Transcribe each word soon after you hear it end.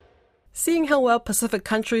Seeing how well Pacific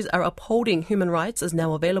countries are upholding human rights is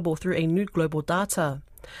now available through a new global data.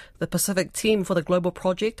 The Pacific team for the global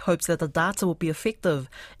project hopes that the data will be effective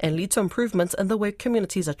and lead to improvements in the way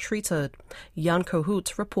communities are treated. Jan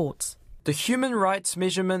Kohut reports. The Human Rights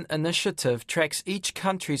Measurement Initiative tracks each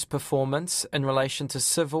country's performance in relation to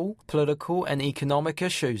civil, political and economic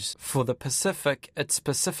issues. For the Pacific, it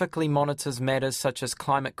specifically monitors matters such as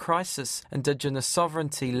climate crisis, indigenous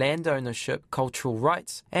sovereignty, land ownership, cultural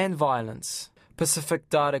rights and violence. Pacific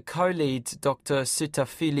Data co-lead Dr.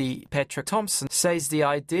 Sutafili Patrick Thompson says the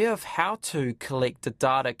idea of how to collect the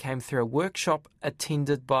data came through a workshop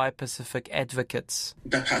attended by Pacific advocates.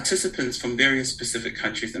 The participants from various Pacific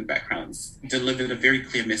countries and backgrounds delivered a very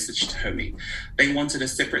clear message to HOMI. They wanted a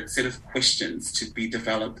separate set of questions to be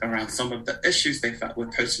developed around some of the issues they felt were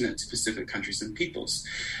pertinent to Pacific countries and peoples.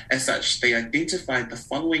 As such, they identified the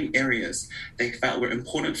following areas they felt were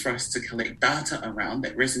important for us to collect data around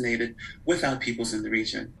that resonated with our peoples in the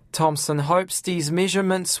region. Thompson hopes these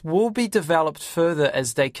measurements will be developed further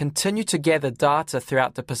as they continue to gather data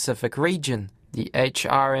throughout the Pacific region. The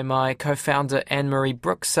HRMI co-founder Anne-Marie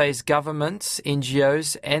Brooks says governments,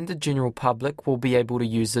 NGOs and the general public will be able to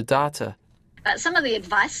use the data. Some of the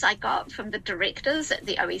advice I got from the directors at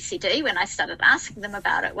the OECD when I started asking them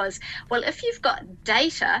about it was, well, if you've got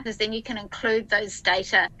data, because then you can include those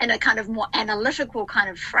data in a kind of more analytical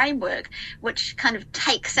kind of framework, which kind of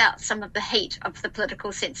takes out some of the heat of the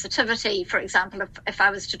political sensitivity. For example, if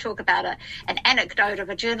I was to talk about an anecdote of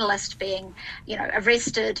a journalist being,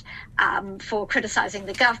 arrested for criticising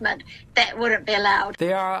the government, that wouldn't be allowed.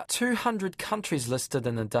 There are 200 countries listed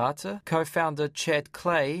in the data. Co-founder Chad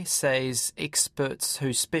Clay says experts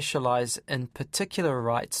who specialise in particular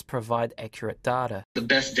rights provide accurate data. The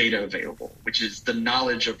best data available, which is the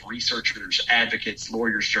knowledge of researchers, advocates,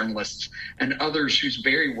 lawyers, journalists, and others whose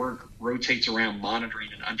very work rotates around monitoring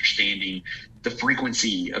and understanding the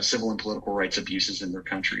frequency of civil and political rights abuses in their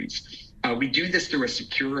countries. We do this through a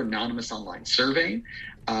secure, anonymous online survey.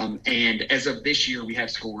 And as of this year, we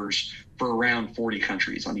have scores for around 40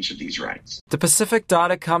 countries on each of these rights. The Pacific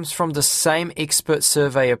data comes from the same expert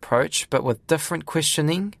survey approach, but with different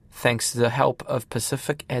questioning, thanks to the help of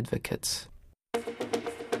Pacific advocates.